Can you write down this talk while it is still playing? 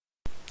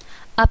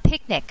A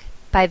Picnic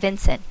by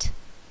Vincent.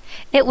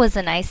 It was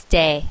a nice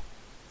day,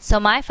 so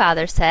my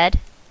father said,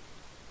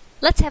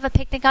 "Let's have a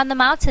picnic on the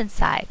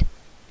mountainside."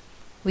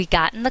 We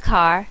got in the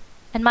car,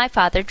 and my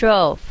father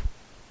drove.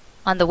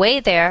 On the way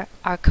there,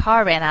 our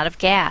car ran out of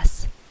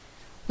gas.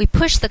 We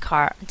pushed the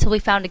car until we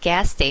found a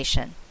gas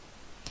station.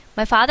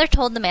 My father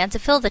told the man to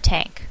fill the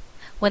tank.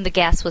 When the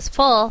gas was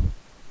full,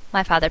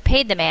 my father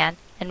paid the man,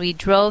 and we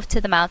drove to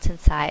the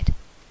mountainside.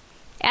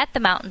 At the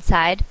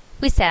mountainside,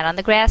 we sat on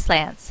the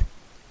grasslands.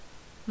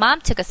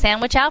 Mom took a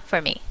sandwich out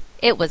for me.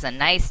 It was a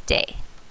nice day.